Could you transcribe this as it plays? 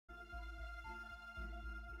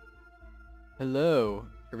Hello,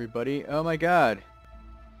 everybody. Oh my god.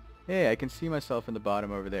 Hey, I can see myself in the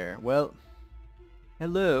bottom over there. Well,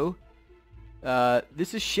 hello.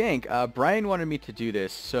 This is Shank. Brian wanted me to do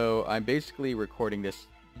this, so I'm basically recording this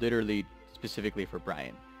literally specifically for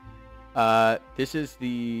Brian. This is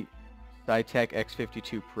the Saitek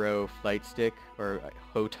X52 Pro flight stick, or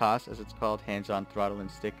HOTAS as it's called, hands-on throttle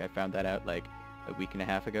and stick. I found that out like a week and a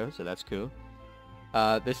half ago, so that's cool.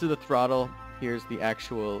 This is the throttle. Here's the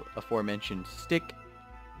actual aforementioned stick.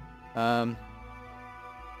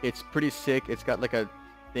 It's pretty sick. It's got like a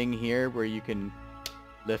thing here where you can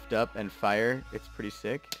lift up and fire. It's pretty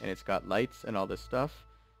sick, and it's got lights and all this stuff.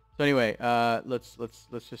 So anyway, let's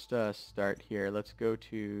just start here. Let's go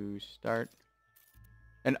to start,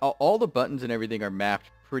 and all the buttons and everything are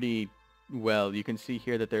mapped pretty well. You can see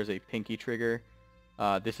here that there's a pinky trigger.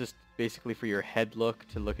 This is basically for your head look,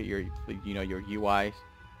 to look at your, your UI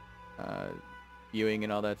viewing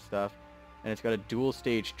and all that stuff. And it's got a dual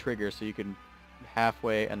stage trigger, so you can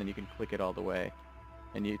halfway and then you can click it all the way.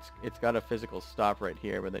 And it's got a physical stop right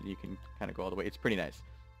here, but then you can kind of go all the way. It's pretty nice.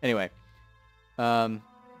 Anyway, I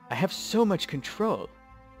have so much control. All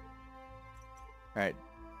right.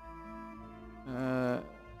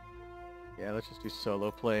 Yeah, let's just do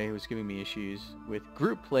solo play. It was giving me issues with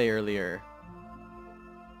group play earlier.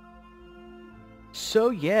 So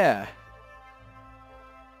yeah,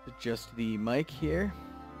 adjust the mic here.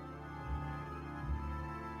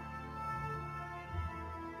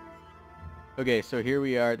 Okay, so here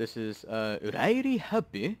we are. This is Rairi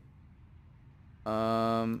Happy.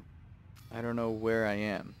 I don't know where I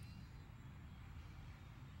am.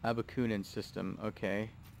 Abakunin system. Okay,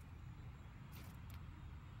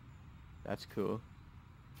 that's cool.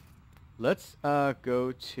 Let's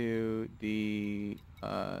go to the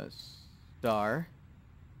star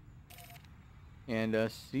and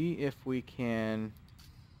see if we can,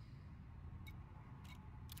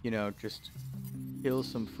 just kill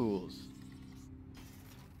some fools.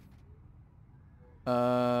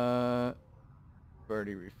 Already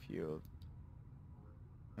refueled.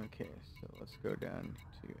 Okay, so let's go down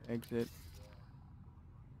to exit.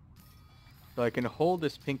 So I can hold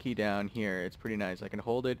this pinky down here. It's pretty nice. I can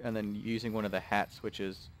hold it, and then using one of the hat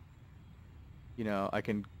switches, I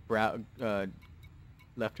can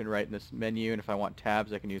left and right in this menu, and if I want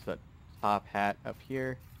tabs, I can use that top hat up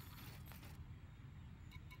here.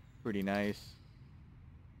 Pretty nice.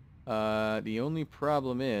 The only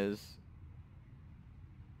problem is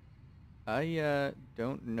I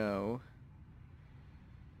don't know.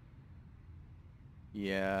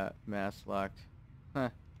 Yeah, mask locked. Huh.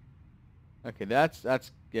 Okay, that's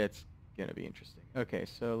gonna be interesting. Okay,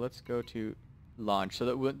 so let's go to launch. So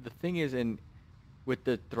the thing is, with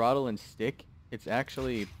the throttle and stick, it's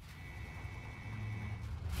actually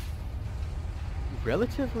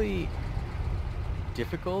relatively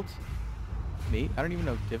difficult. I don't even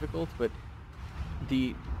know difficult, but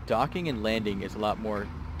the docking and landing is a lot more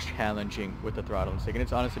challenging with the throttle and stick, and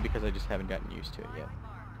it's honestly because I just haven't gotten used to it yet.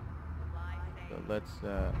 So let's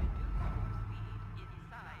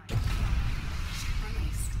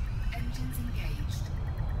Engines engaged.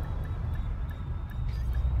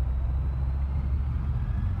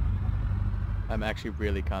 I'm actually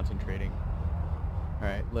really concentrating. All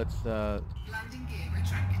right, let's Landing gear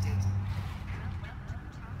retracted.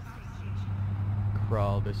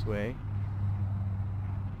 crawl this way.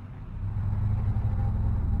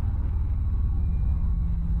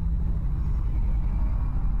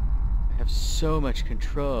 I have so much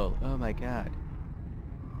control. Oh my god.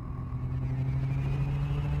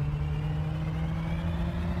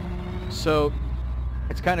 So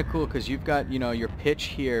it's kind of cool because you've got, your pitch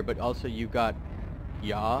here, but also you've got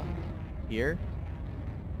yaw here.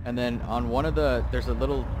 And then on one of there's a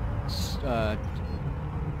little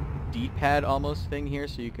D-pad almost thing here,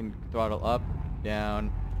 so you can throttle up,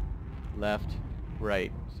 down, left,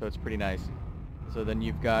 right. So it's pretty nice. So then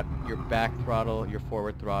you've got your back throttle, your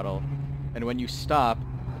forward throttle, and when you stop,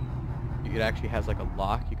 it actually has like a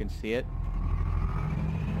lock. You can see it.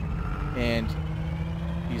 And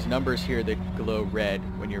these numbers here that glow red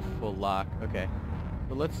when you're full lock. Okay,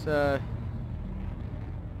 so let's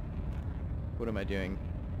what am I doing?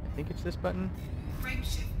 I think it's this button.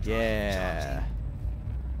 Yeah.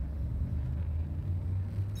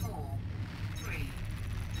 4, 3,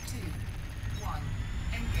 2, 1.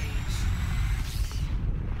 Engage.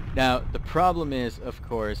 Now the problem is, of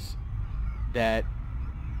course, that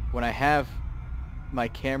when I have my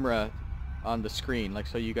camera on the screen, like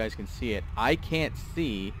so you guys can see it, I can't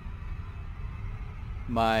see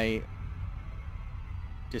my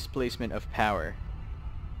displacement of power.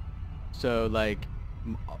 So like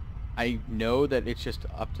I know that it's just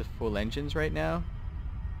up to full engines right now,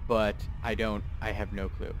 but I have no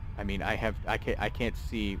clue. I mean, I can't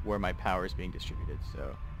see where my power is being distributed,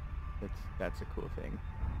 so that's a cool thing.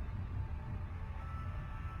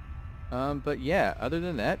 But yeah, other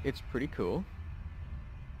than that, it's pretty cool.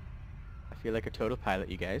 I feel like a total pilot,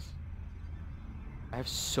 you guys. I have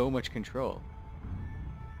so much control.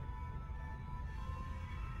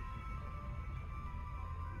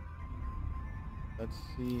 Let's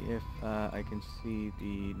see if I can see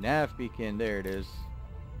the nav beacon. There it is.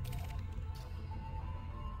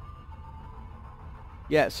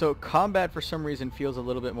 Yeah, so combat for some reason feels a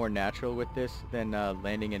little bit more natural with this than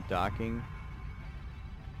landing and docking.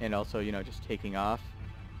 And also, you know, just taking off.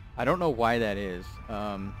 I don't know why that is.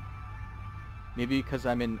 Maybe because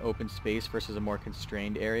I'm in open space versus a more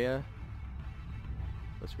constrained area.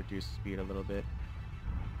 Let's reduce speed a little bit.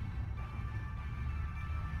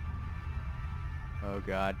 Oh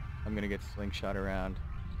god, I'm gonna get slingshot around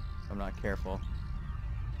if I'm not careful.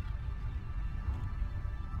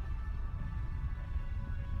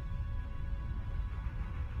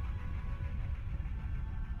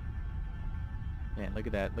 Man, look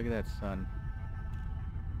at that sun.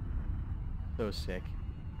 So sick.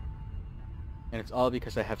 And it's all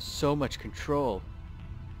because I have so much control.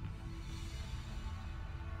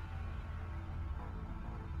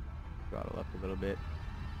 Throttle up a little bit.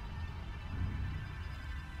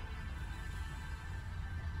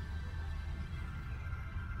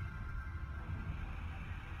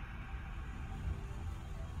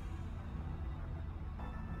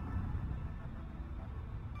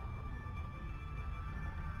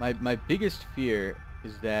 My biggest fear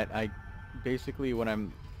is that basically when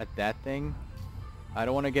I'm at that thing, I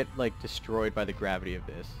don't want to get like destroyed by the gravity of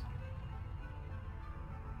this.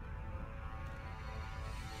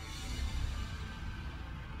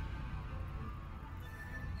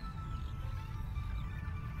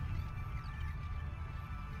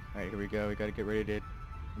 Alright, here we go. We gotta get ready to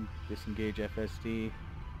disengage FSD.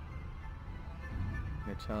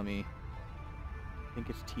 Gonna tell me, I think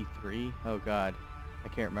it's T3. Oh god, I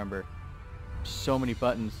can't remember. So many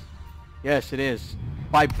buttons. Yes, it is.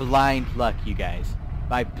 By blind luck, you guys.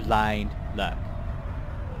 By blind luck.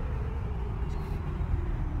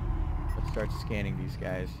 Let's start scanning these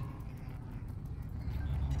guys.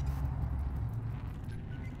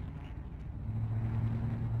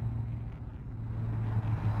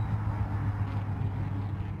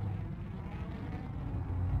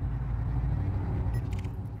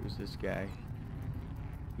 Who's this guy?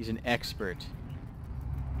 He's an expert.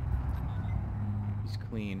 He's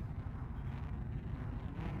clean.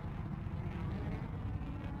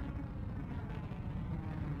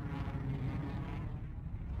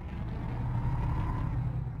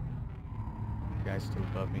 Guys still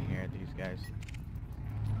above me here, these guys.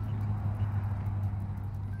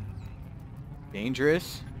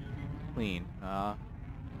 Dangerous? Clean.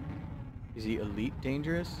 Is he elite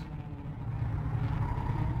dangerous?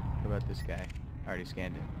 What about this guy? I already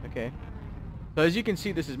scanned him. Okay. So as you can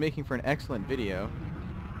see, this is making for an excellent video.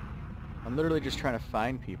 I'm literally just trying to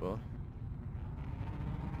find people.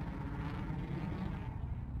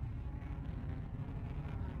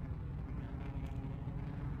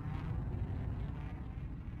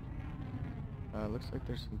 Looks like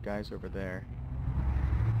there's some guys over there.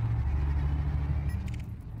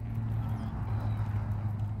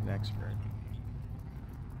 An expert.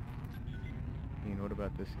 I mean, what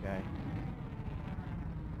about this guy?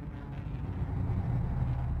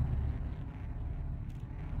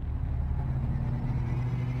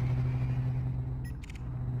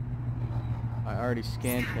 I already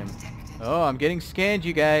scanned him. Oh, I'm getting scanned,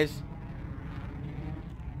 you guys.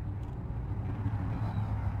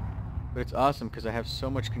 But it's awesome because I have so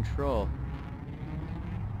much control.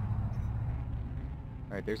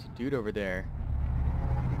 Alright, there's a dude over there.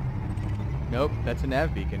 Nope, that's a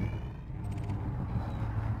nav beacon.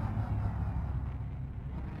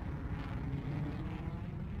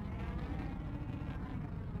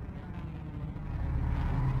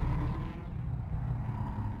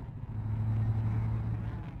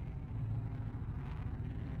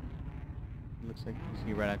 Looks like he's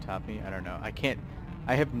gonna run on top of me. I don't know.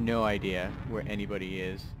 I have no idea where anybody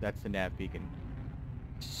is. That's the nav beacon.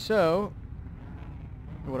 So,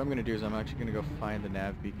 what I'm going to do is I'm actually going to go find the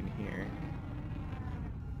nav beacon here.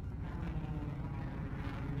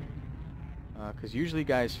 Because usually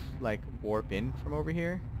guys, like, warp in from over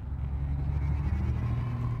here.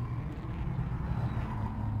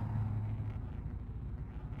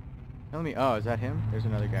 Tell me, oh, is that him? There's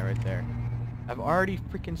another guy right there. I've already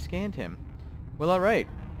freaking scanned him. Well, alright.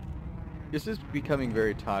 This is becoming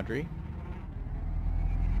very tawdry.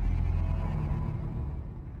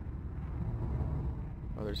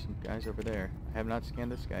 there's some guys over there. I have not scanned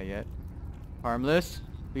this guy yet. Harmless.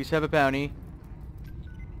 Please have a bounty.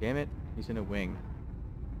 Damn it. He's in a wing.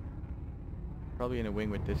 Probably in a wing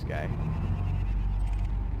with this guy.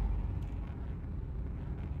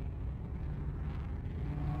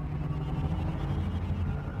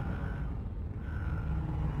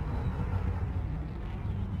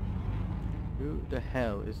 Who the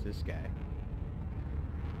hell is this guy?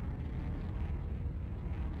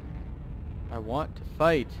 I want to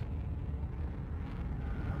fight.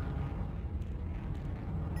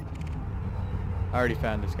 I already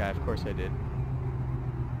found this guy, of course I did.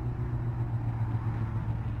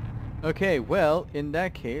 Okay, well, in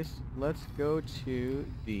that case, let's go to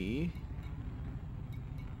the...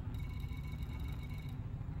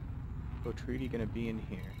 Oh, treaty gonna be in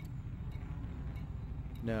here?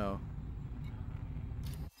 No.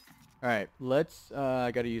 Alright, let's, I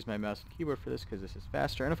gotta use my mouse and keyboard for this because this is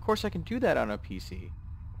faster. And of course I can do that on a PC.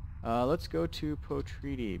 Let's go to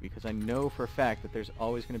Treaty because I know for a fact that there's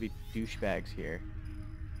always gonna be douchebags here.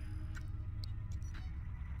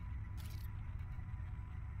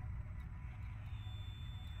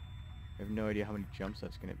 I have no idea how many jumps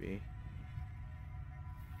that's gonna be.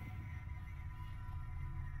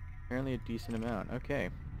 Apparently a decent amount. Okay.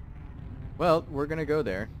 Well, we're gonna go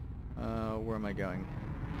there. Where am I going?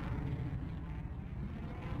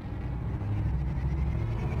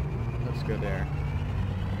 Let's go there.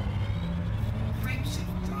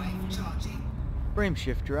 Frameshift drive charging.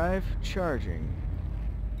 Frameshift drive charging.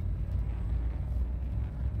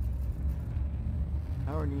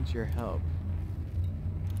 Power needs your help.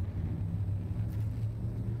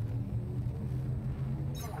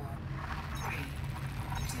 Four, three,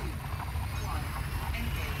 two, one.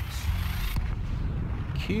 Engage.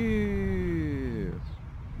 Q.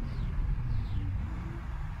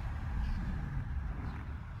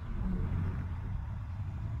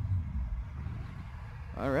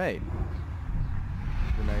 Alright.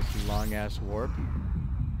 A nice long-ass warp.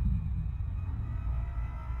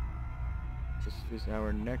 This is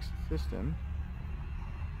our next system.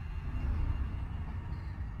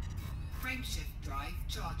 Frameshift drive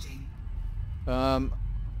charging. I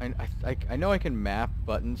know I can map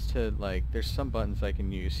buttons to, like, there's some buttons I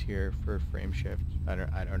can use here for frameshift. I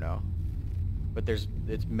don't know. But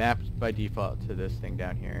it's mapped by default to this thing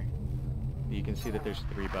down here. You can see that there's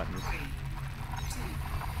 3 buttons. 3, 2,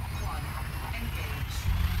 1. Engage.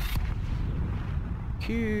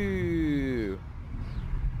 Q.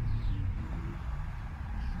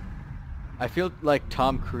 I feel like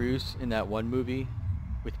Tom Cruise in that one movie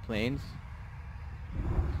with planes.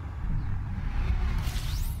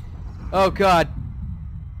 Oh God.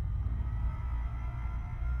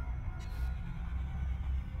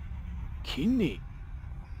 Kidney.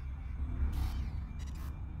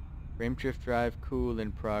 Frameshift drive cool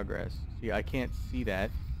in progress. See, I can't see that.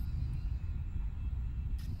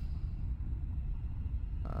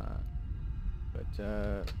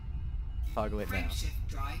 Toggle it now. Frameshift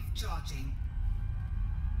drive charging.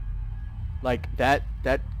 Like that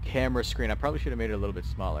camera screen, I probably should have made it a little bit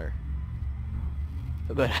smaller.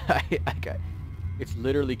 But I got, it's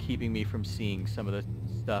literally keeping me from seeing some of the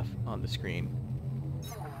stuff on the screen.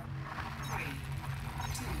 4, 3,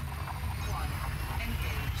 2, 1.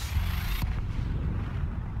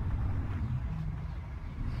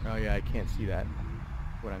 Engage. Oh yeah, I can't see that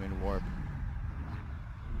when I'm in warp.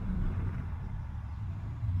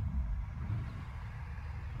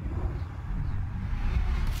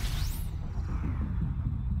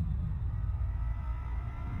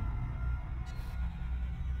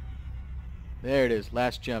 There it is,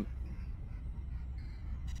 last jump.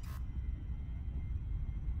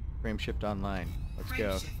 Frameshift online. Let's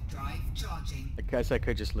go. Frameshift drive charging. I guess I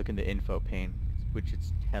could just look in the info pane, which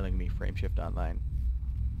it's telling me Frameshift online.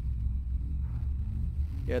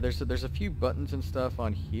 Yeah, there's a few buttons and stuff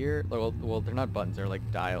on here. Well, they're not buttons, they're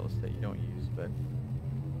like dials that you don't use, but...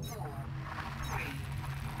 4, 3,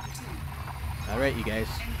 2. Alright, you guys.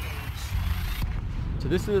 Engage. So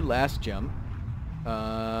this is the last jump.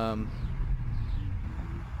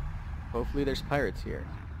 Hopefully there's pirates here.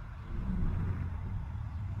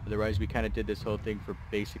 Otherwise we kind of did this whole thing for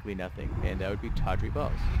basically nothing, and that would be tawdry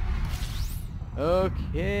balls.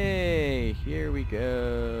 Okay, here we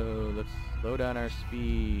go. Let's slow down our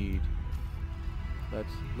speed.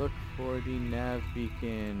 Let's look for the nav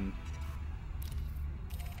beacon.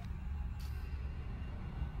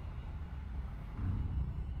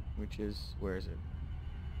 Which is, where is it?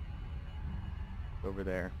 Over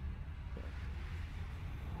there. Okay.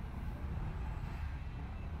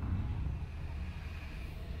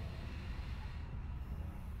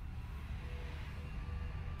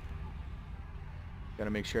 Gotta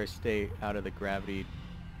make sure I stay out of the gravity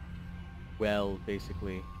well,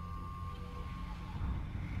 basically,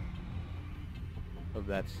 of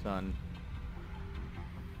that sun.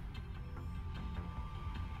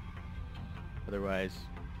 Otherwise,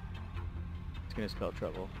 it's gonna spell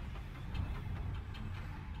trouble.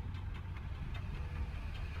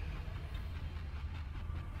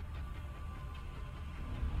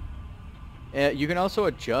 You can also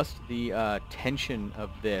adjust the tension of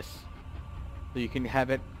this. So you can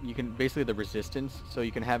have it, basically the resistance, so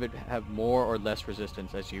you can have it have more or less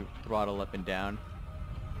resistance as you throttle up and down.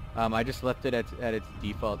 I just left it at its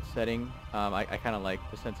default setting. I kind of like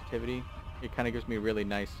the sensitivity. It kind of gives me really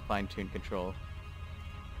nice fine-tuned control,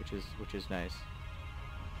 which is nice.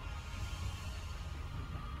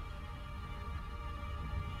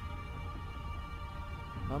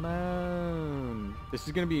 Come on! This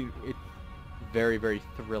is gonna be a very, very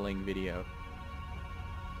thrilling video.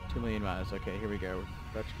 2 million miles. Okay, here we go.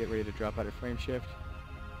 About to get ready to drop out of frame shift.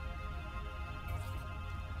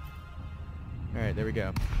 Alright, there we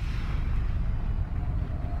go.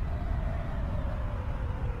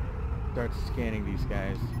 Start scanning these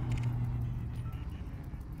guys.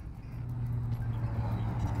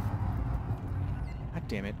 God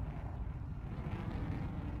damn it.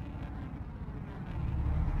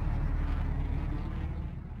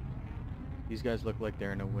 These guys look like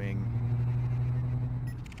they're in a wing.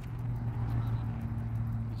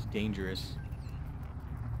 It's dangerous.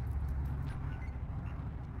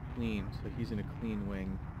 Clean, so he's in a clean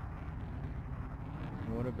wing.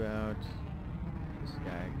 And what about this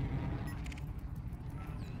guy?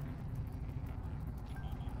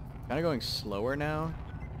 Kinda going slower now.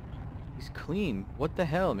 He's clean. What the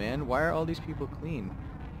hell, man? Why are all these people clean?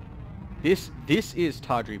 This is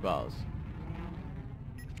tawdry balls.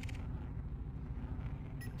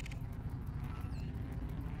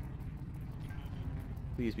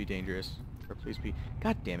 Please be dangerous. Or please be...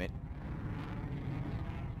 God damn it.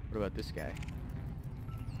 What about this guy?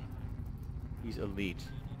 He's elite.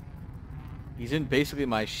 He's in basically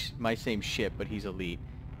my same ship, but he's elite.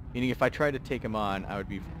 Meaning if I tried to take him on, I would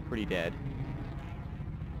be pretty dead.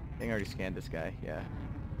 I think I already scanned this guy, yeah.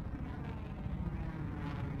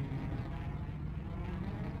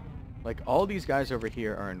 Like, all these guys over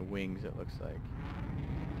here are in wings, it looks like.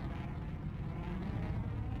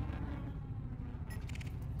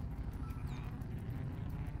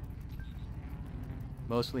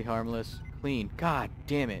 Mostly harmless. Clean. God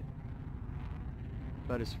damn it.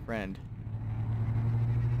 About his friend.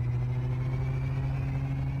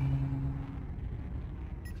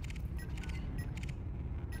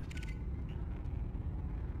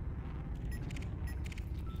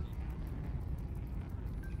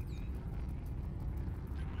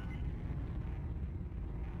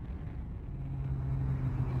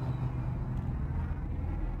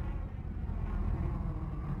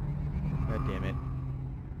 God damn it.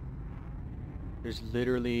 There's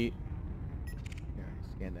literally... Here,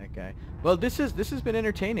 scan that guy. Well, this has been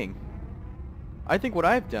entertaining. I think what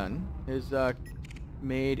I've done is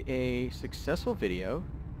made a successful video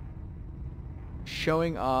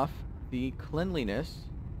showing off the cleanliness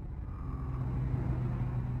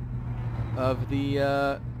of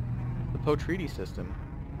the Potreaty system.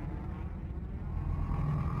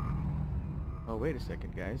 Oh, wait a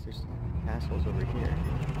second, guys. There's assholes over here.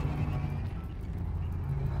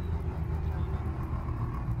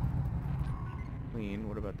 Clean.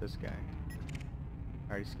 What about this guy?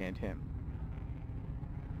 I already scanned him.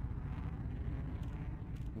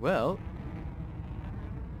 Well,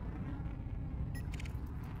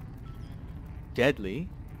 deadly.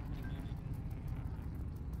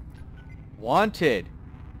 Wanted.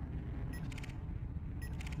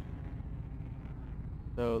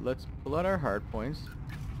 So let's pull out our hard points.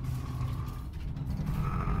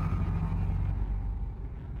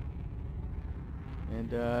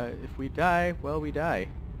 And if we die, well, we die.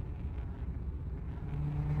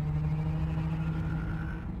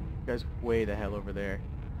 You guys way the hell over there.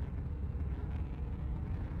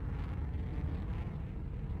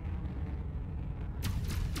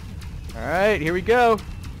 Alright, here we go.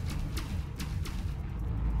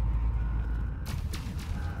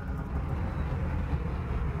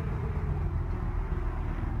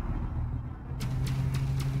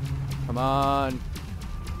 Come on.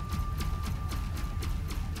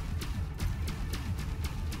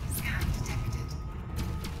 Scan detected.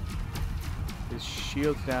 His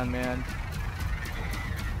shield's down, man.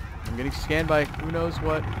 I'm getting scanned by who knows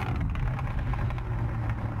what.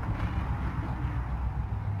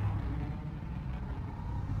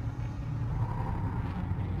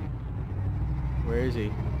 Where is he?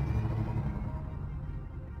 Is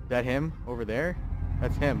that him over there?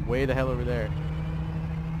 That's him, way the hell over there.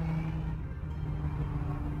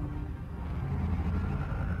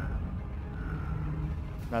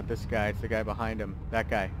 Not this guy, it's the guy behind him. That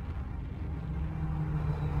guy.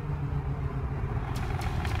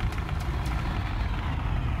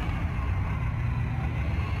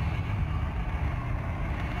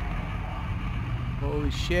 Holy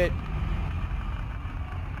shit.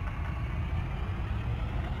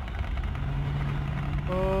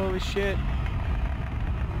 Holy shit.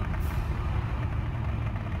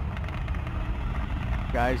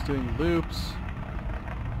 Guy's doing loops.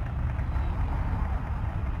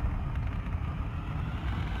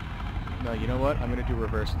 No, you know what? I'm gonna do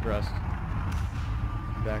reverse thrust.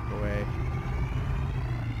 Back away.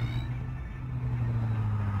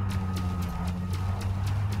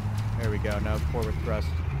 There we go, now forward thrust.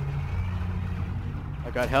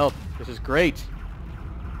 I got help. This is great.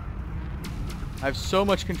 I have so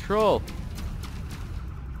much control.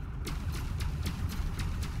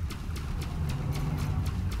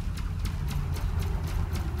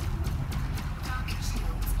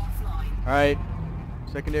 Alright.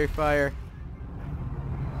 Secondary fire.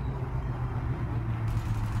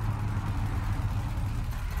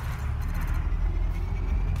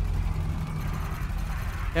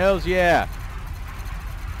 Hells yeah.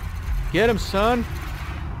 Get him, son.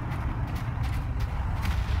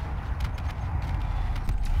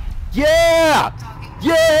 Yeah!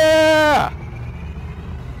 Yeah!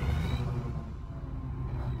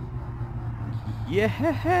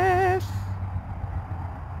 Yes!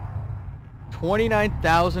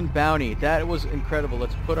 29,000 bounty. That was incredible.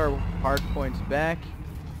 Let's put our hard points back.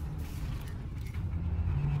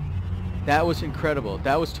 That was incredible.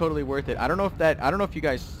 That was totally worth it. I don't know if you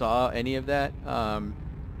guys saw any of that.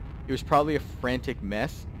 It was probably a frantic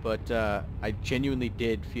mess, but I genuinely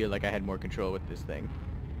did feel like I had more control with this thing.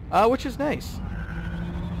 Which is nice.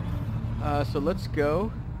 So let's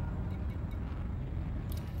go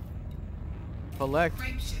collect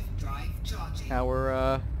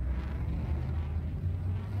our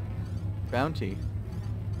bounty.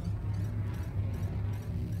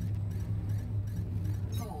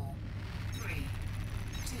 4, 3,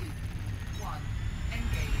 2, 1,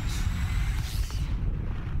 engage.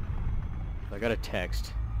 I got a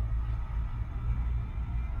text.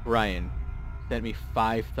 Brian sent me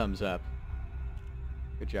 5 thumbs up.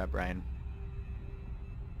 Good job, Brian.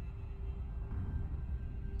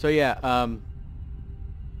 So yeah,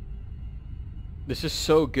 this is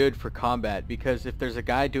so good for combat because if there's a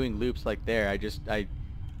guy doing loops like there, I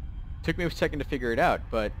took me a second to figure it out,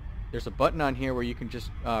 but there's a button on here where you can just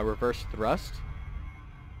reverse thrust.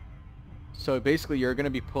 So basically you're going to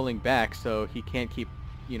be pulling back so he can't keep,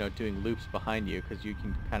 you know, doing loops behind you because you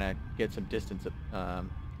can kind of get some distance. And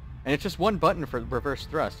it's just one button for reverse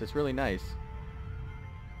thrust. It's really nice.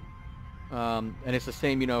 And it's the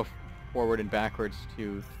same, you know, forward and backwards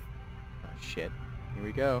to... Oh, shit. Here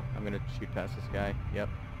we go. I'm going to shoot past this guy. Yep.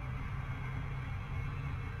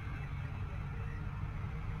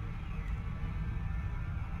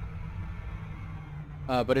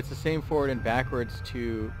 But it's the same forward and backwards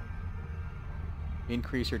to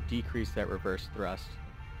increase or decrease that reverse thrust.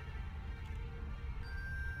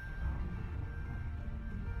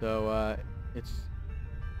 So it's,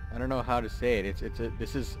 I don't know how to say it.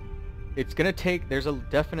 It's gonna take, there's a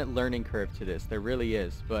definite learning curve to this. There really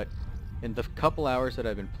is. But in the couple hours that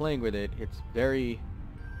I've been playing with it, it's very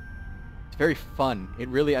fun. It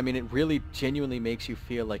really, I mean, it really genuinely makes you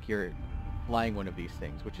feel like you're flying one of these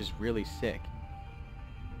things, which is really sick.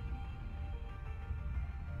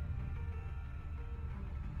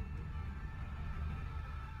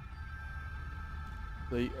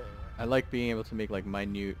 So, I like being able to make like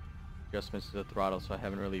minute adjustments to the throttle, so I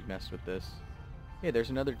haven't really messed with this. Hey, there's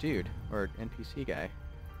another dude, or NPC guy.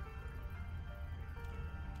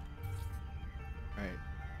 Alright.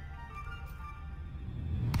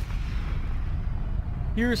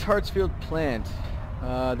 Here's Hartsfield Plant.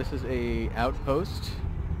 This is a outpost,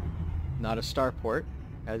 not a starport,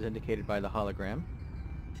 as indicated by the hologram.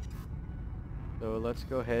 So let's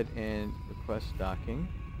go ahead and request docking.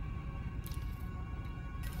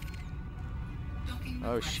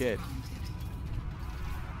 Oh shit.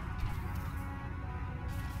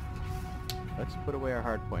 Let's put away our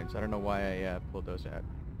hard points. I don't know why I pulled those out.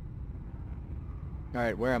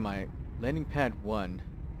 Alright, where am I? Landing pad 1.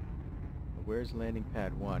 Where's landing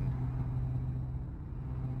pad 1?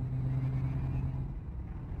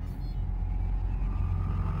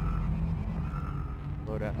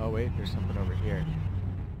 Load out. Oh wait, there's something over here.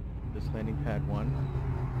 This landing pad 1.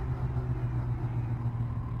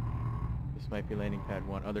 Might be landing pad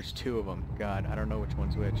 1. Oh, there's 2 of them. God, I don't know which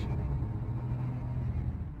one's which.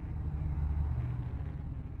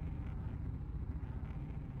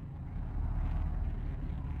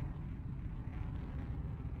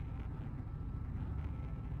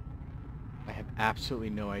 I have absolutely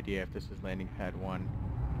no idea if this is landing pad 1.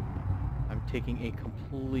 I'm taking a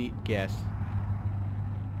complete guess.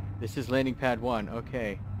 This is landing pad 1,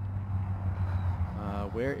 okay.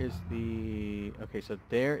 Where is the... Okay, so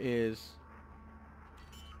there is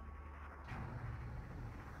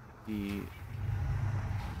the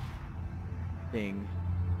thing,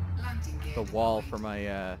 Landing gear the wall deployed. for my,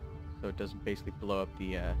 so it doesn't basically blow up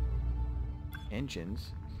the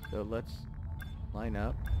engines. So let's line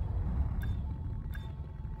up.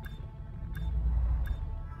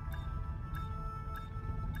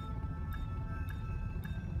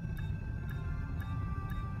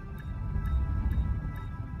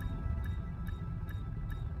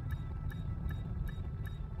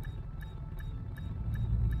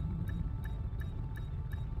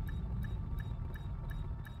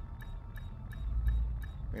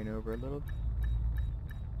 Rain over a little.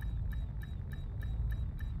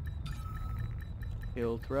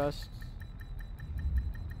 Hill thrusts.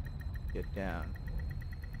 Get down.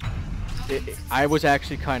 I was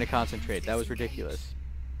actually kind of concentrated. That was ridiculous.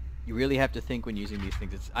 You really have to think when using these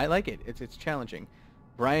things. I like it. It's challenging.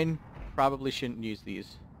 Brian probably shouldn't use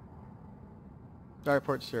these.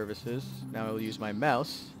 Starport services. Now I'll use my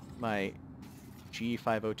mouse, my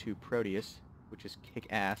G52 Proteus, which is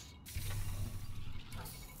kick-ass.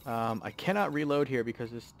 I cannot reload here because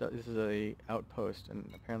this is a outpost, and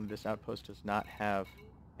apparently this outpost does not have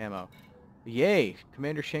ammo. Yay!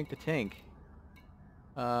 Commander Shank the Tank.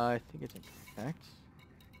 I think it's in contact.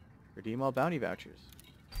 Redeem all bounty vouchers.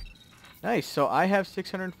 Nice. So I have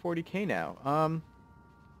 640k now. Nothing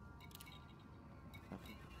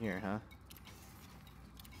here, huh?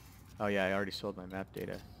 Oh yeah, I already sold my map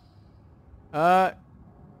data.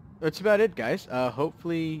 That's about it, guys.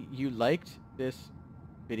 Hopefully you liked this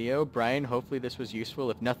video. Brian, hopefully this was useful.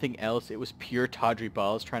 If nothing else, it was pure tawdry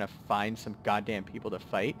balls trying to find some goddamn people to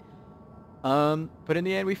fight. But in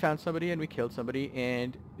the end, we found somebody and we killed somebody,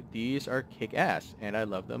 and these are kick-ass, and I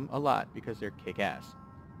love them a lot because they're kick-ass.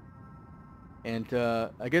 And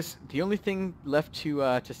I guess the only thing left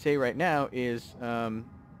to say right now is I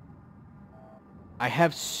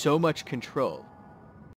have so much control.